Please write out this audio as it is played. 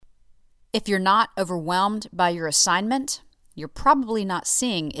If you're not overwhelmed by your assignment, you're probably not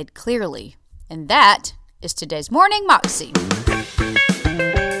seeing it clearly. And that is today's Morning Moxie.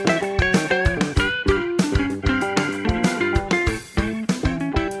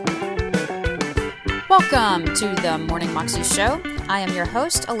 Welcome to the Morning Moxie Show. I am your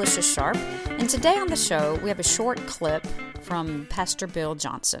host, Alicia Sharp, and today on the show we have a short clip from Pastor Bill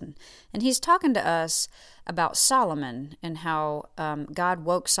Johnson. And he's talking to us about Solomon and how God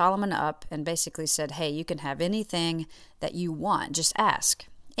woke Solomon up and basically said, hey, you can have anything that you want. Just ask.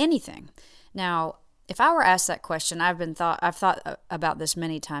 Anything. Now, if I were asked that question, I've thought about this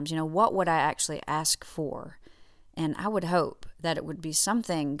many times. What would I actually ask for? And I would hope that it would be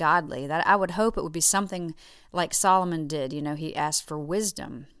something godly, that I would hope it would be something like Solomon did. He asked for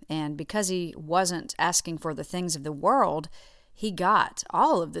wisdom. And because he wasn't asking for the things of the world, he got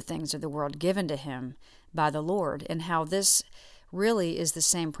all of the things of the world given to him by the Lord. And how this really is the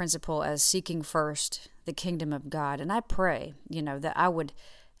same principle as seeking first the kingdom of God. And I pray, that I would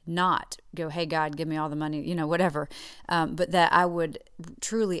not go, hey, God, give me all the money, whatever. But that I would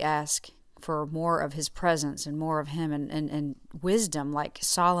truly ask for more of his presence and more of him and wisdom like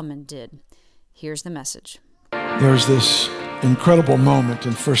Solomon did. Here's the message. There's this incredible moment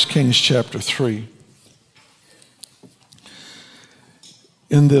in 1 Kings chapter 3.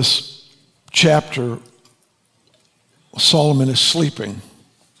 In this chapter, Solomon is sleeping,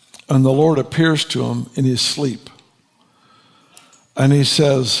 and the Lord appears to him in his sleep. And he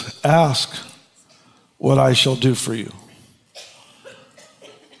says, ask what I shall do for you.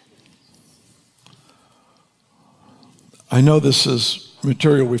 I know this is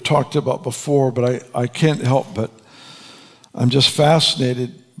material we've talked about before, but I can't help but I'm just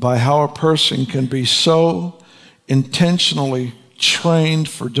fascinated by how a person can be so intentionally trained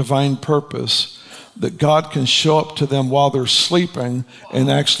for divine purpose that God can show up to them while they're sleeping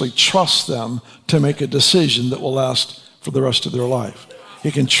and actually trust them to make a decision that will last for the rest of their life. He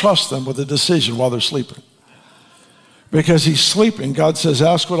can trust them with a decision while they're sleeping. Because he's sleeping, God says,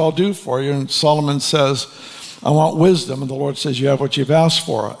 ask what I'll do for you. And Solomon says, I want wisdom. And the Lord says, you have what you've asked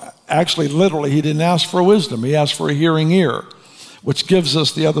for. Actually, literally, he didn't ask for wisdom. He asked for a hearing ear, which gives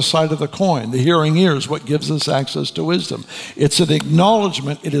us the other side of the coin. The hearing ear is what gives us access to wisdom. It's an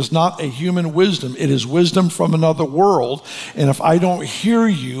acknowledgement. It is not a human wisdom. It is wisdom from another world. And if I don't hear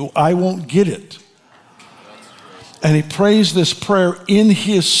you, I won't get it. And he prays this prayer in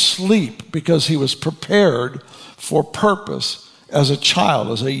his sleep because he was prepared for purpose. As a child,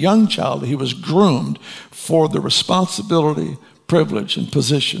 as a young child, he was groomed for the responsibility, privilege, and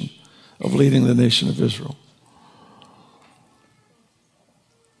position of leading the nation of Israel.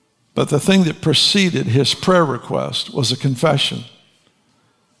 But the thing that preceded his prayer request was a confession.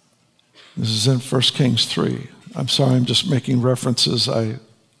 This is in 1 Kings 3. I'm sorry, I'm just making references.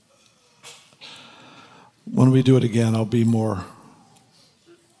 When we do it again, I'll be more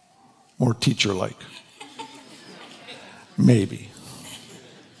teacher-like. Maybe.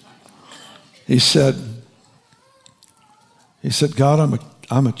 He said, God,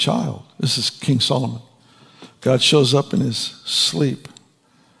 I'm a child. This is King Solomon. God shows up in his sleep.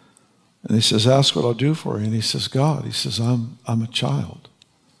 And he says, ask what I'll do for you. And he says, God, I'm a child.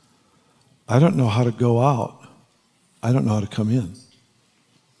 I don't know how to go out. I don't know how to come in.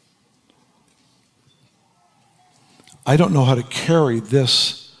 I don't know how to carry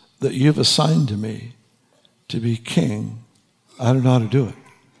this that you've assigned to me to be king. I don't know how to do it.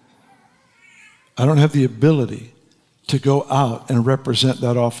 I don't have the ability to go out and represent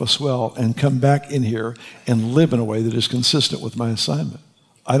that office well and come back in here and live in a way that is consistent with my assignment.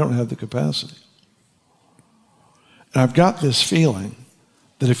 I don't have the capacity. And I've got this feeling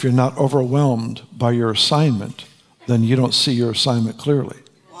that if you're not overwhelmed by your assignment, then you don't see your assignment clearly.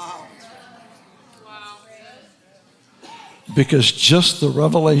 Wow. Because just the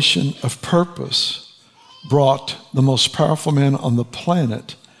revelation of purpose brought the most powerful man on the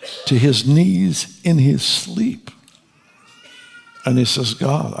planet to his knees in his sleep. And he says,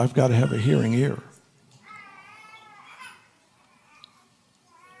 God, I've got to have a hearing ear.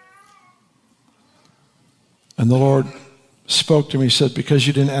 And the Lord spoke to me, he said, because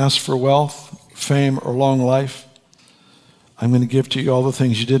you didn't ask for wealth, fame, or long life, I'm going to give to you all the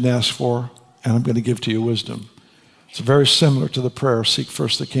things you didn't ask for, and I'm going to give to you wisdom. It's very similar to the prayer, seek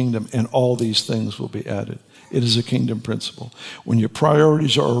first the kingdom, and all these things will be added. It is a kingdom principle. When your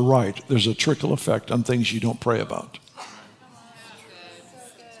priorities are right, there's a trickle effect on things you don't pray about.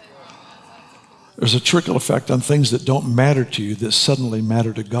 There's a trickle effect on things that don't matter to you that suddenly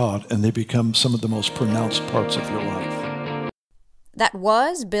matter to God, and they become some of the most pronounced parts of your life. That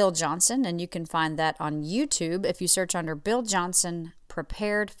was Bill Johnson, and you can find that on YouTube if you search under Bill Johnson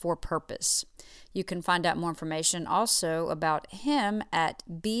Prepared for Purpose. You can find out more information also about him at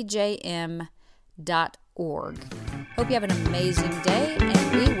bjm.org. Hope you have an amazing day,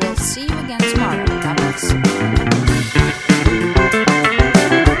 and we will see you again tomorrow. God bless.